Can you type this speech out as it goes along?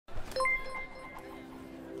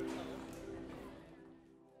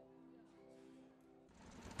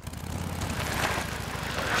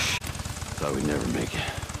thought we'd never make it.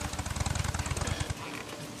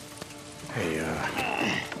 Hey,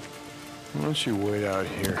 why don't you wait out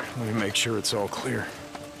here? Let me make sure it's all clear.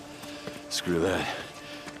 Screw that.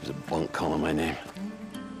 There's a bunk calling my name.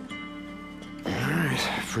 All right,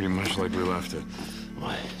 pretty much like we left it.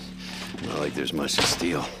 What? Not like there's much to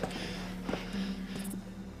steal.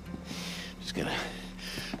 Just gonna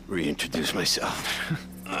reintroduce myself.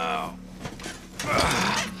 Oh.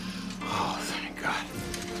 Oh, thank God.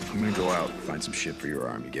 I'm gonna go out, find some shit for your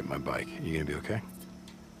arm. You get my bike. You gonna be okay?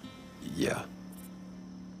 Yeah.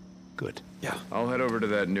 Good. Yeah. I'll head over to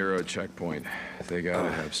that Nero checkpoint. They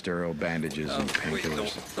gotta have sterile bandages and Wait,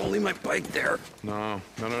 painkillers. don't leave my bike there. No.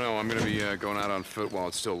 I'm gonna be going out on foot while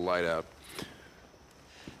it's still light out.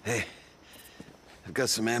 Hey, I've got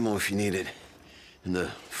some ammo if you need it. In the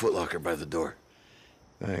footlocker by the door.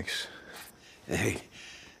 Thanks. Hey,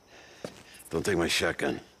 don't take my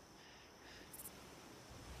shotgun.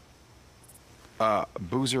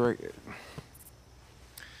 Boozer...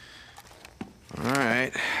 All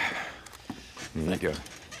right. Here you go.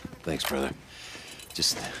 Thanks, brother.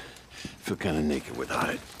 Just feel kind of naked without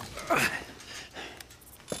it.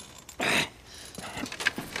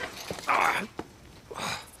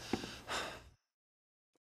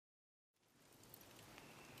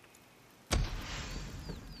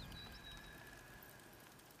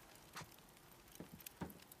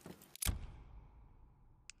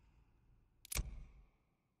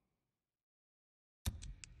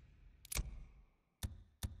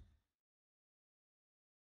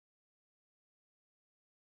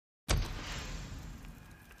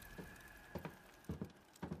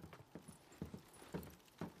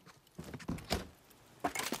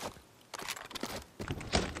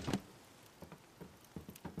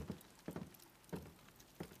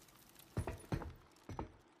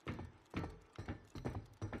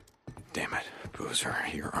 Damn it, Boozer,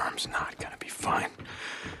 your arm's not gonna be fine.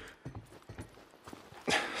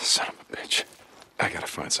 Son of a bitch. I gotta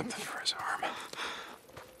find something for his arm.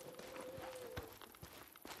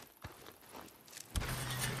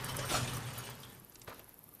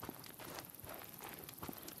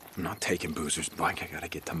 I'm not taking Boozer's bike. I gotta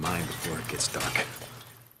get to mine before it gets dark.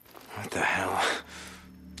 What the hell?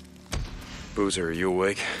 Boozer, are you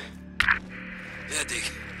awake? Yeah,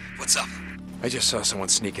 Deke. What's up? I just saw someone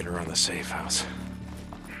sneaking around the safe house.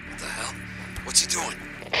 What the hell? What's he doing?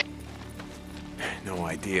 No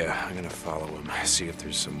idea. I'm gonna follow him, see if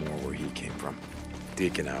there's some more where he came from.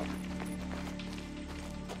 Deacon out.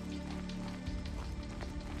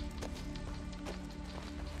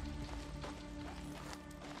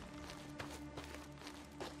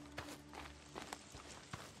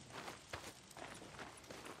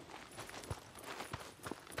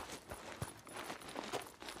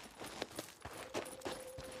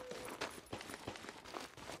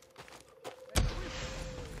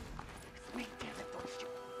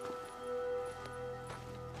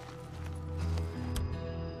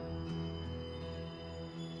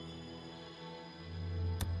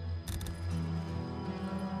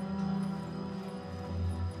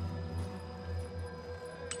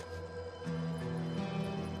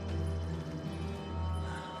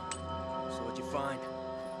 Fine.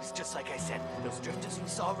 It's just like I said. Those drifters we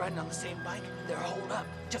saw riding on the same bike, they're holed up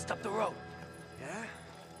just up the road. Yeah?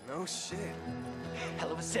 No shit.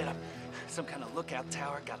 Hell of a setup. Some kind of lookout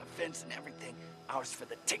tower, got a fence and everything. Ours for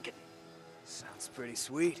the ticket. Sounds pretty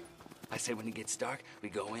sweet. I say when it gets dark, we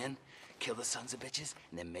go in, kill the sons of bitches,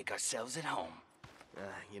 and then make ourselves at home.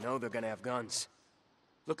 You know they're gonna have guns.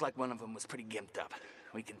 Looked like one of them was pretty gimped up.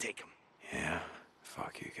 We can take him. Yeah,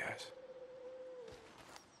 fuck you guys.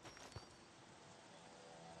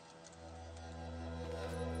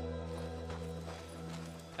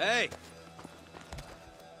 Hey!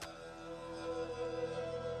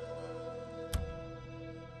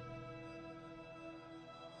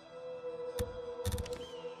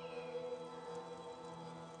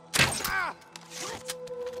 Ah!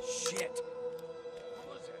 Shit! What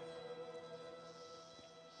was it?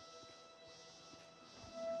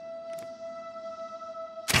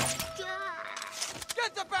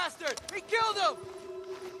 Get the bastard! He killed him!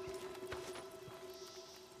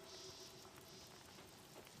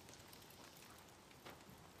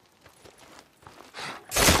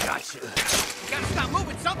 Gotcha. You gotta stop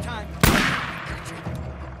moving sometime.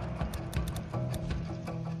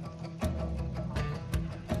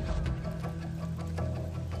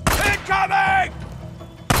 Incoming!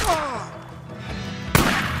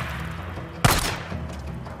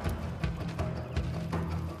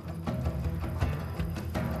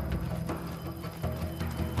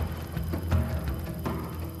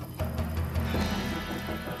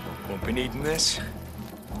 Won't be needing this.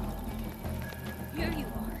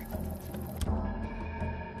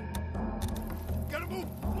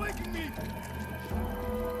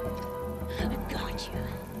 Gotcha.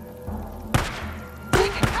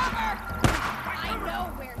 Taking cover! I know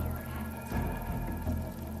where you're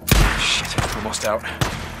at. Shit, almost out.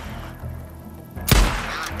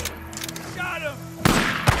 Got him!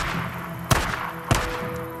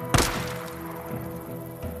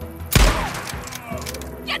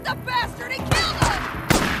 Get the bastard! He killed him!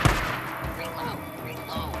 Reload!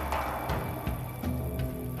 Reload!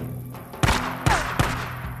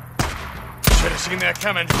 Should have seen that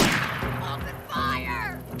coming. Open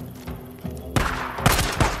fire!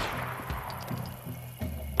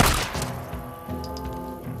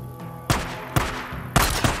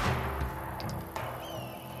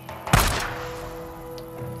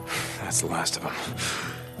 That's the last of them.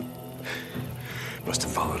 Must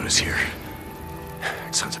have followed us here.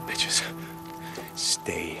 Sons of bitches.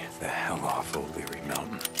 Stay the hell off Old Leary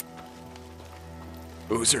Mountain.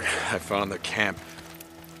 Boozer, I found the camp.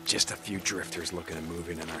 Just a few drifters looking to move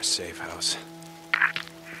in our safe house.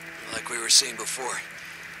 Like we were saying before,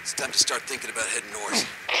 it's time to start thinking about heading north.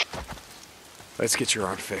 Let's get your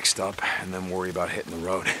arm fixed up and then worry about hitting the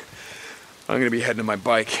road. I'm gonna be heading to my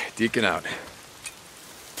bike. Deacon out.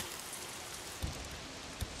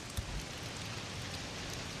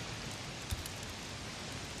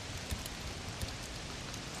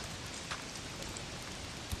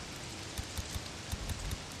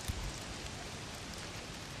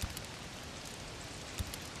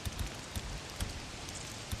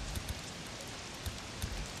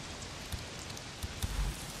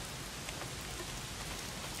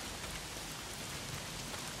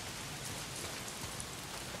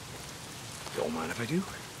 Don't mind if I do.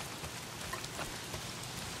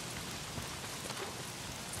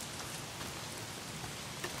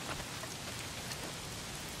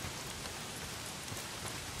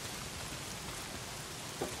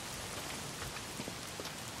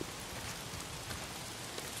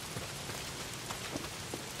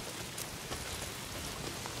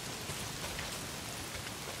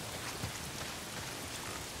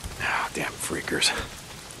 Ah, damn freakers.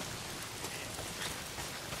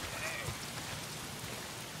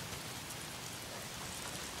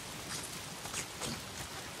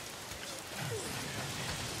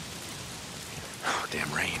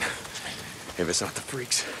 Damn rain. If it's not the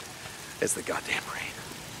freaks, it's the goddamn rain.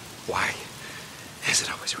 Why is it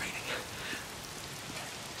always raining?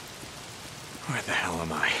 Where the hell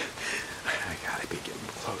am I? I gotta be getting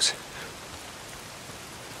close.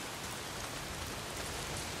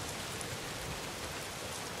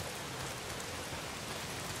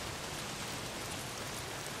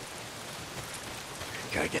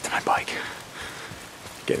 Gotta get to my bike.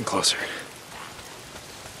 Getting closer.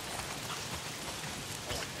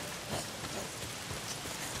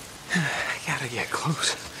 I gotta get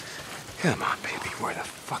close. Come on, baby. Where the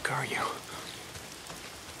fuck are you?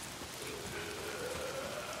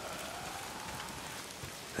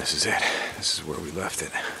 This is it. This is where we left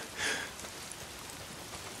it.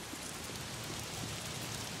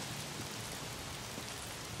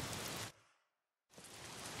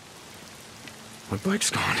 My bike's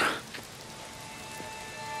gone.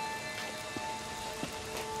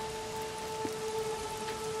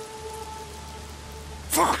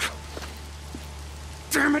 Fuck!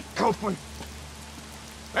 Damn it, Copeland!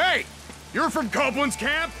 Hey! You're from Copeland's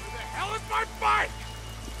camp? Where the hell is my bike?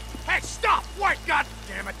 Hey, stop! What? God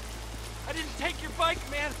damn it! I didn't take your bike,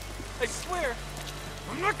 man. I swear.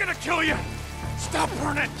 I'm not gonna kill you. Stop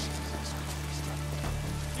burning.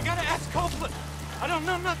 You gotta ask Copeland. I don't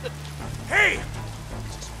know nothing. Hey!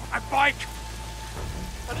 My bike!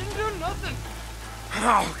 I didn't do nothing.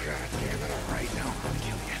 Oh, god damn it. All right, now I'm gonna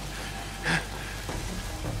kill you.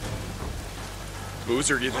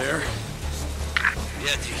 Boozer, you there?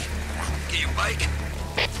 Yeah, D. Get your bike?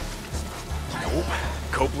 Nope.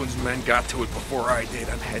 Copeland's men got to it before I did.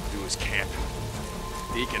 I'm heading to his camp.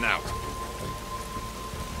 Deacon out.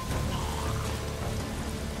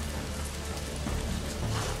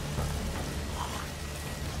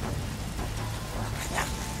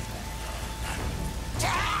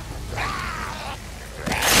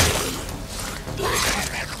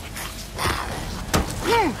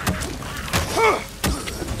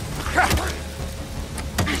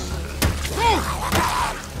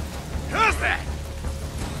 Who's that? Get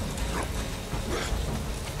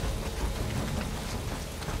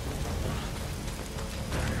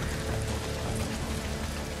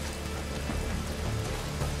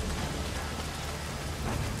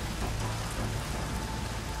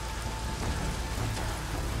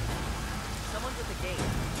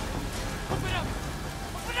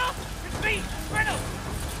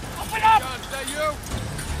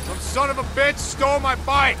bitch stole my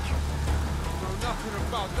bike! I know nothing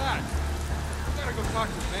about that. I gotta go talk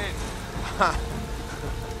to Manny.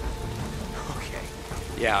 Okay.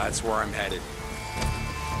 Yeah, that's where I'm headed.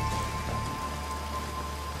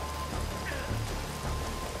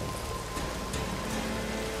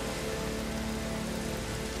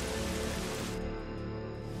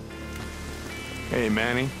 Hey,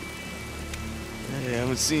 Manny. Hey, I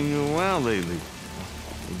haven't seen you around lately.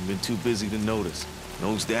 You've been too busy to notice.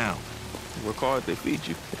 Nose down. You work hard, they feed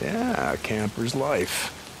you. Yeah, camper's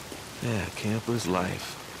life. Yeah, camper's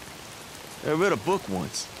life. I read a book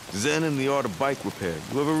once, Zen and the Art of Bike Repair.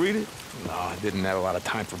 You ever read it? No, I didn't have a lot of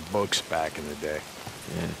time for books back in the day.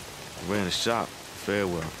 Yeah, I ran a shop,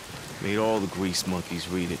 Farewell. Made all the grease monkeys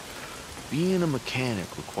read it. Being a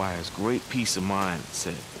mechanic requires great peace of mind, it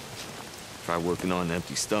said. Try working on an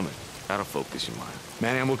empty stomach. That'll focus your mind.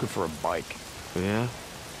 Manny, I'm looking for a bike. Yeah?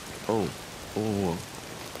 Oh,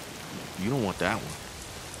 you don't want that one.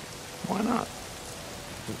 Why not?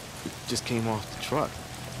 It just came off the truck.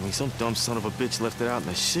 I mean, some dumb son of a bitch left it out in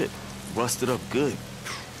the shit. Rusted up good.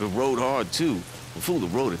 It rode hard, too. The fool that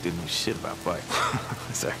rode it didn't know shit about bikes.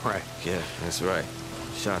 Is that right? Yeah, that's right.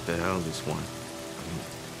 Shot the hell this one. I mean,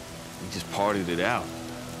 we just partied it out.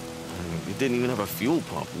 I mean, it didn't even have a fuel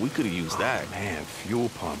pump. We could have used that. Man, fuel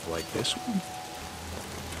pump like this one?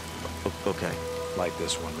 Okay. Like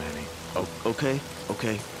this one, Manny. Oh, okay.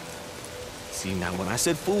 See, now when I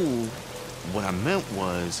said fool, what I meant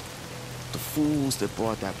was the fools that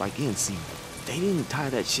brought that bike in. See, they didn't tie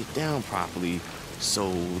that shit down properly,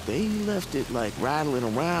 so they left it, like, rattling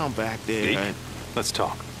around back there. Deke, let's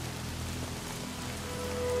talk.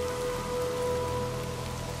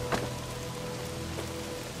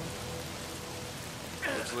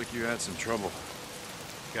 Looks like you had some trouble.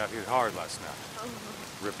 Got hit hard last night.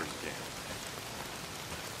 Rippers again.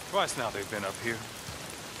 Twice now they've been up here.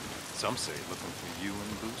 Some say looking for you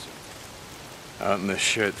and Boozer. Out in the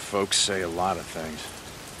shit, folks say a lot of things.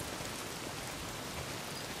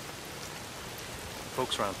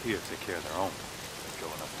 Folks around here take care of their own. Go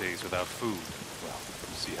enough days without food. Well,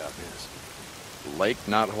 you see how it is. The lake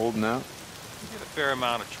not holding out? You get a fair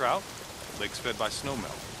amount of trout. The lake's fed by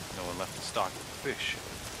snowmelt. No one left to stock with the fish.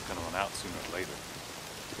 Gonna run out sooner or later.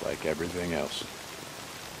 Like everything else.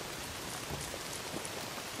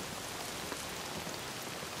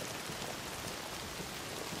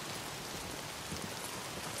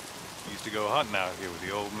 Used to go hunting out here with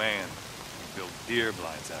the old man. We built deer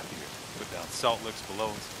blinds out here. Put down salt licks below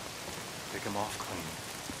us. Pick them off clean.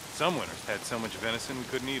 Some winters had so much venison we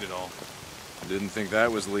couldn't eat it all. I didn't think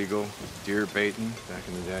that was legal. Deer baiting back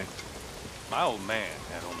in the day. My old man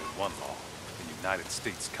had only one law. The United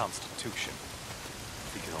States Constitution.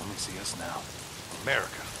 He could only see us now.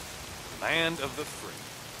 America. Land of the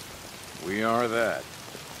free. We are that.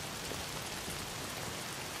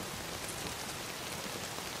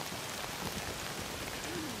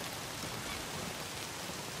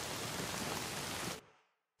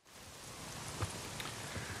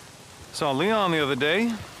 Saw Leon the other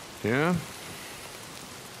day. Yeah?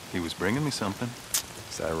 He was bringing me something.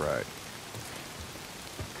 Is that right?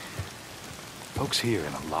 Folks here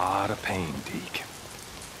in a lot of pain, Deke.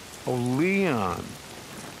 Oh, Leon.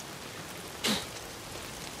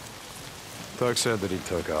 Doug said that he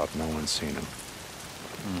took off. No one's seen him.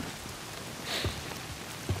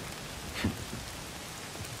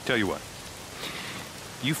 Tell you what.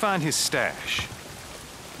 You find his stash.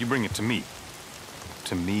 You bring it to me.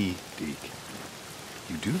 To me, Deke.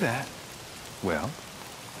 You do that, well,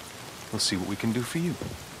 we'll see what we can do for you.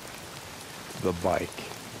 The bike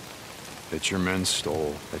that your men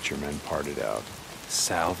stole, that your men parted out.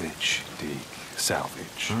 Salvage, Deke.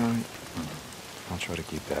 Salvage. All right. I'll try to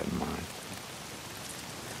keep that in mind.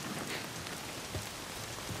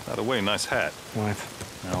 By the way, nice hat. What?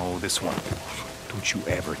 No, this one. Don't you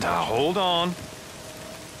ever touch Now, it. hold on.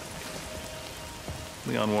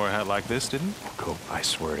 Leon wore a hat like this, didn't he? Go, I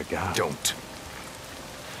swear to God. Don't.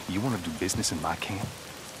 You want to do business in my camp?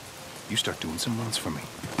 You start doing some runs for me.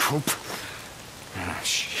 Ah,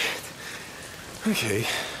 shit. Okay.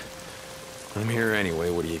 I'm here anyway.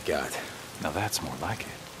 What do you got? Now that's more like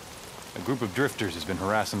it. A group of drifters has been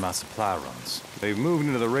harassing my supply runs. They've moved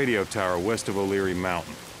into the radio tower west of O'Leary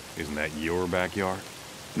Mountain. Isn't that your backyard?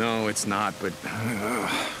 No, it's not, but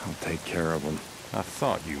I'll take care of them. I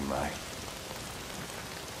thought you might.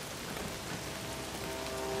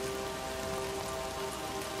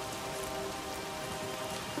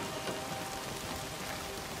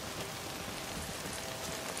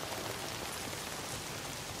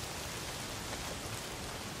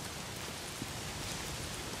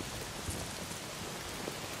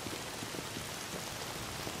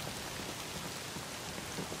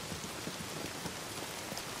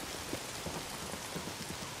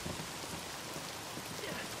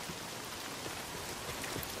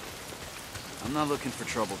 I'm not looking for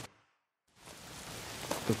trouble.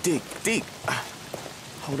 Deke,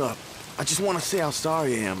 hold up. I just want to say how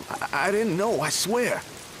sorry I am. I didn't know, I swear.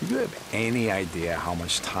 You have any idea how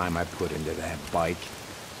much time I put into that bike?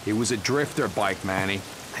 It was a drifter bike, Manny.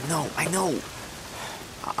 I know.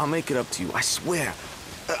 I'll make it up to you, I swear.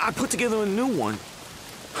 I put together a new one.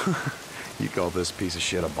 You call this piece of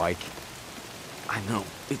shit a bike? I know.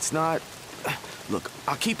 It's not... Look,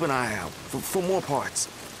 I'll keep an eye out for more parts.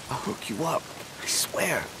 I'll hook you up. I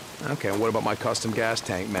swear. Okay, and what about my custom gas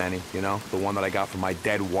tank, Manny? You know, the one that I got from my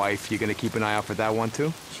dead wife. You gonna keep an eye out for that one,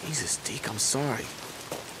 too? Jesus, Deke, I'm sorry.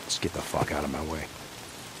 Just get the fuck out of my way.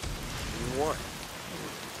 What?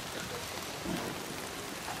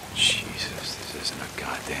 Jesus, this isn't a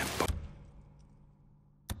goddamn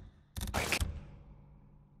bike.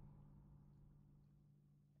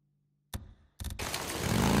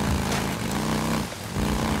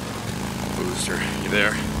 Booster, you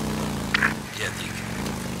there? Yeah, Deke.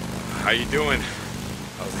 How you doing?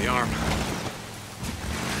 How's the arm?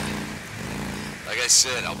 Like I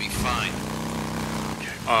said, I'll be fine.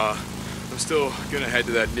 I'm still gonna head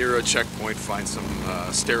to that Nero checkpoint, find some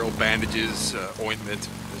sterile bandages, ointment,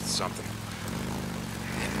 something.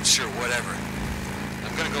 Yeah, sure, whatever.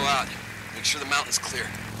 I'm gonna go out. Make sure the mountain's clear.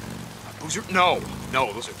 Boozer, no,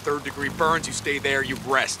 those are third-degree burns. You stay there, you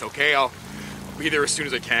rest, okay? I'll be there as soon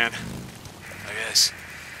as I can. I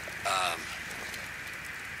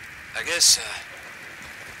guess.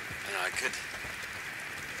 You know, I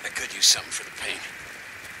could use something for the pain.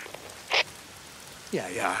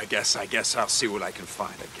 Yeah, I guess I'll see what I can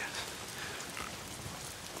find, I guess.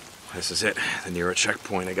 This is it, the Nero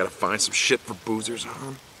checkpoint. I gotta find some shit for Boozer's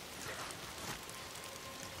arm.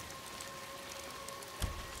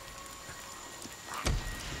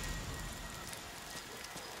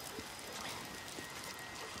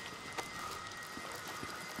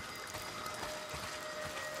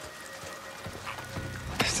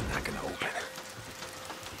 It's not gonna open.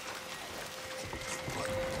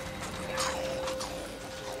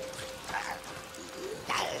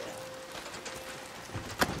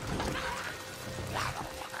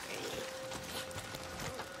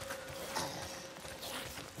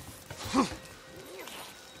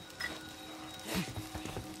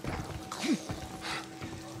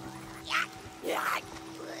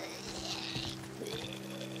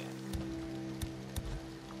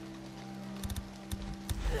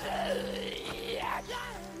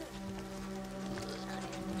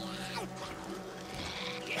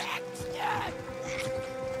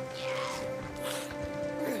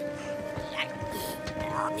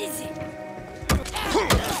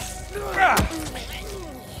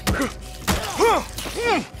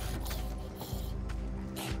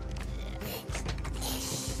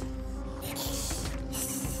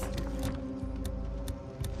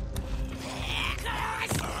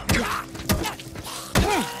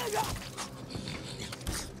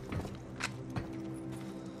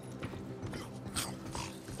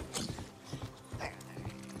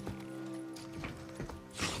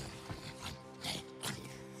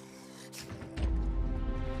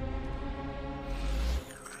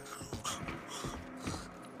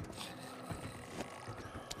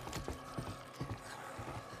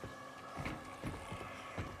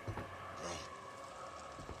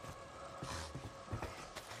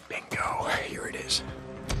 Bingo, here it is.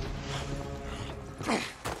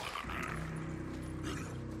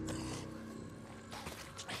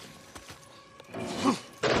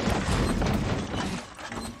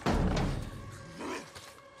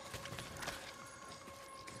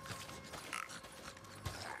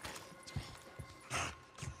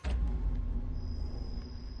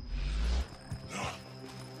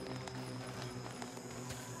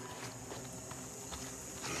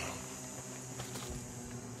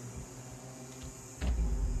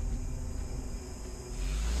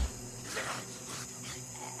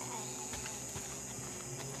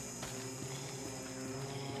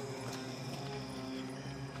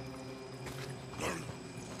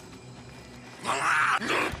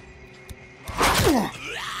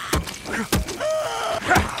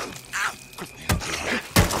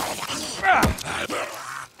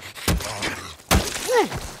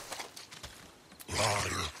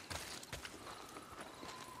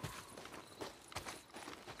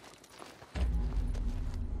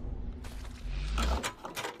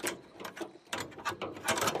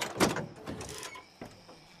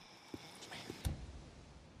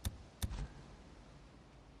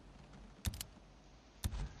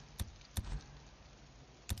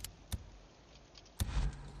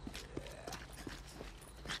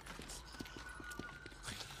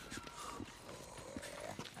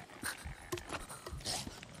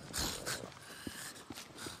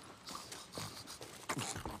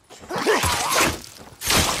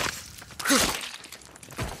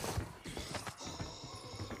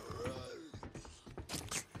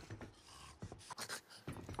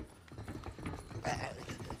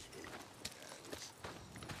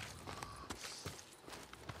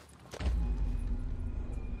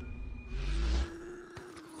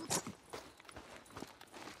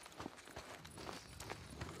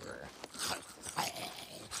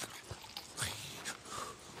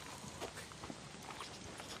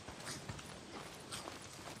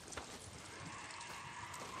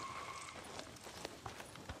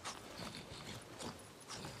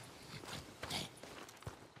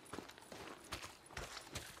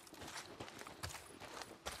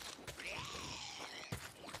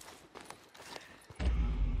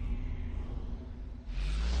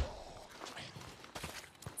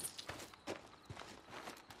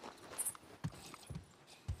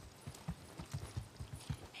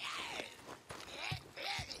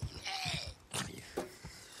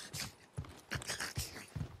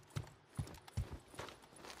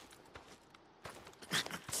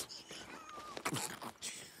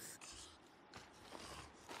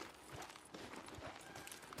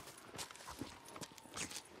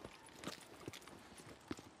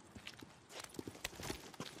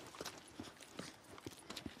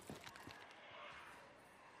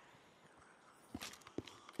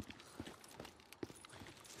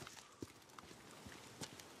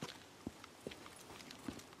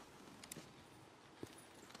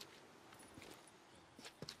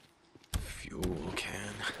 Fuel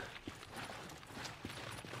can.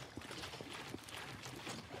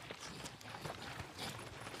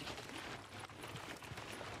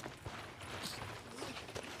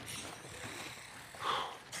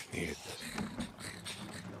 Needed this.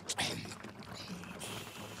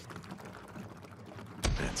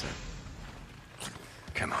 That's it.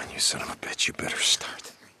 Come on, you son of a bitch. You better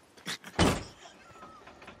start.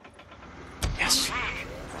 Yes.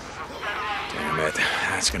 Damn it.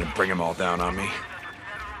 That's gonna bring them all down on me.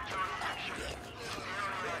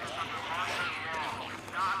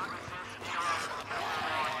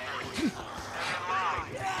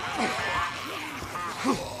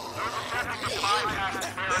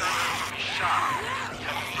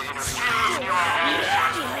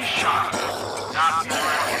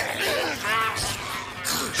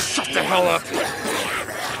 Shut the hell up!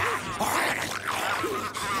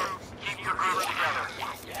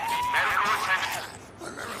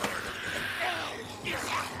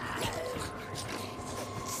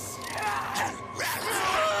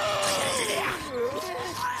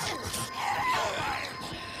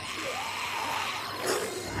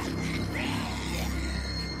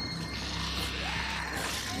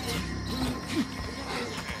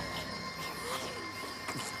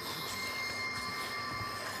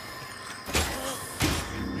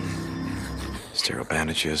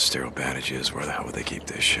 Sterile bandages. Where the hell would they keep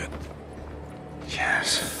this shit?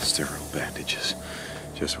 Yes, sterile bandages.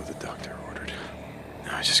 Just what the doctor ordered.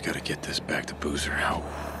 Now I just gotta get this back to Boozer. Oh,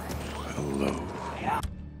 hello.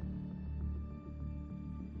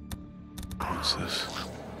 What's this?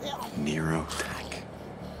 Neurotech.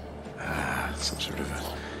 Ah, some sort of a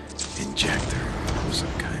injector of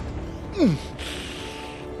some kind.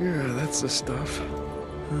 Yeah, that's the stuff.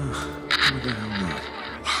 What the hell not?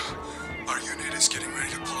 Our unit is getting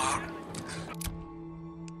ready to pull out.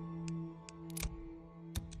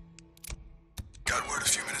 Got word a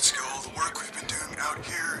few minutes ago, all the work we've been doing out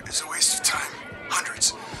here is a waste of time.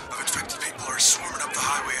 Hundreds of infected people are swarming up the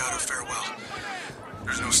highway out of Farewell.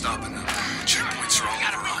 There's no stopping them. The checkpoints are all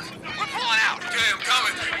overrun. We're pulling out. Okay, I'm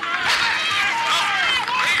coming. No,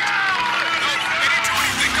 wait. No, we didn't do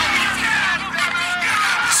anything. No, we can't.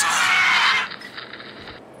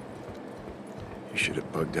 You should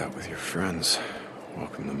have bugged out with your friends.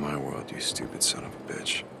 Welcome to my world, you stupid son of a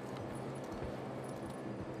bitch.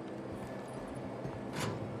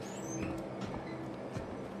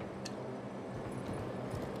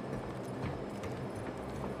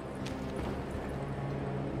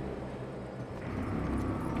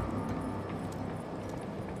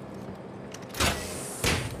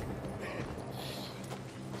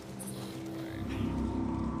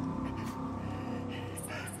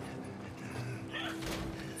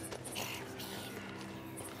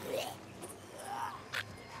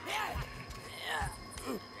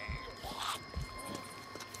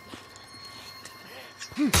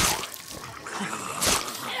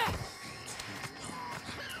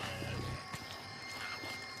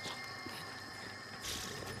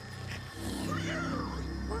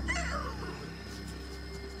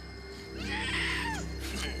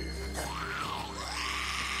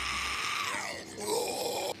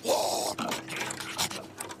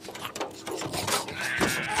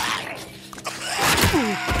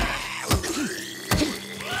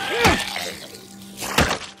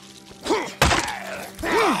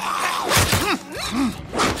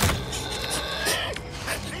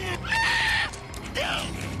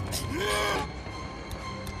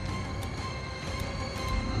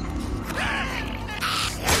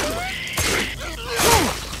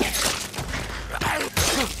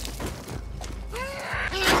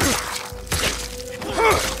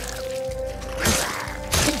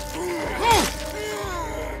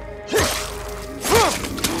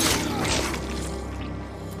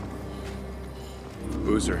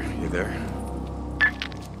 Boozer, you there?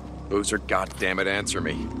 Boozer, goddammit, answer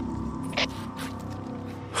me.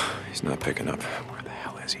 He's not picking up. Where the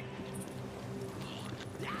hell is he?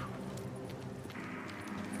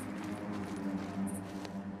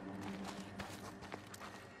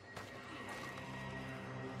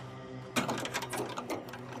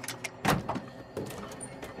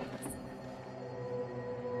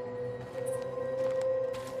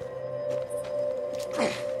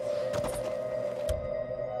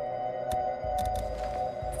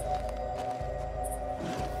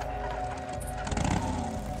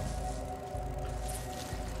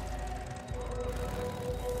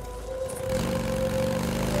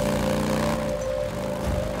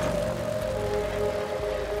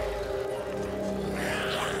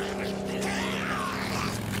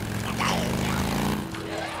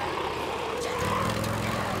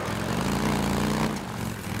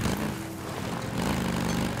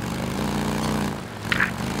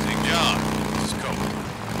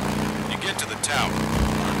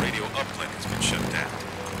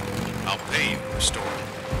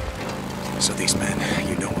 So these men,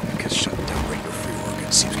 you know them because shutting down regular free work,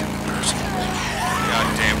 it seems kind of personal.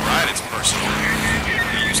 Goddamn right it's personal.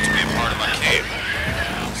 They used to be a part of my camp.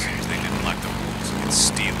 Seems they didn't like the rules against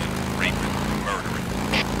stealing, raping, murdering.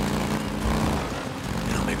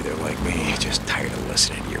 You know, maybe they're like me, just tired of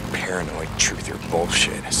listening to your paranoid truther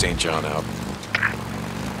bullshit. St. John out.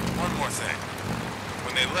 One more thing.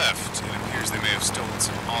 When they left, it appears they may have stolen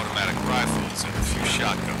some automatic rifles and a few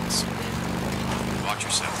shotguns. Watch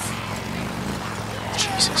yourself.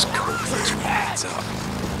 Jesus, cool. Those hands up.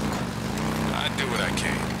 I do what I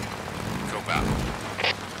can. Cope out.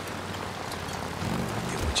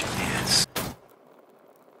 Do what you can.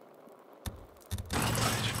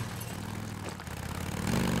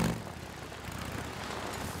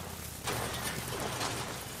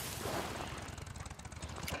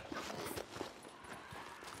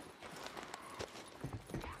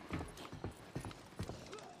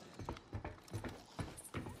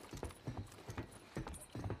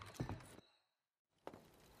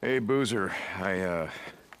 Hey, Boozer, I,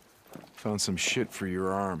 found some shit for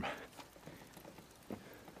your arm.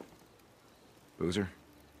 Boozer?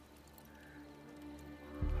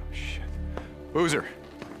 Oh, shit. Boozer!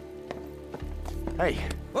 Hey!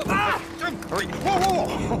 Ah! Hurry! Whoa,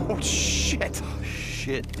 whoa, whoa! Oh, shit!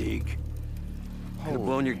 Shit, Deke. Could have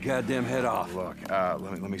blown your goddamn head off. Look,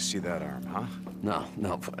 let me see that arm, huh? No,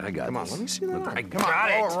 I got Come on, this. let me see that Look, arm. I Come on, got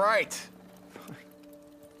it. all right.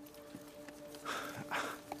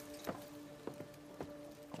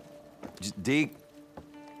 Deke.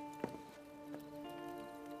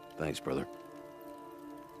 Thanks, brother.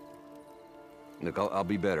 Look, I'll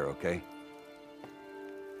be better, okay?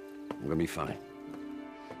 I'm gonna be fine.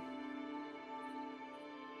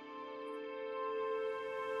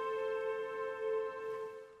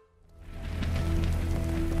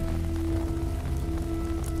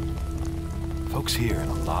 Folks here in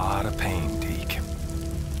a lot of pain,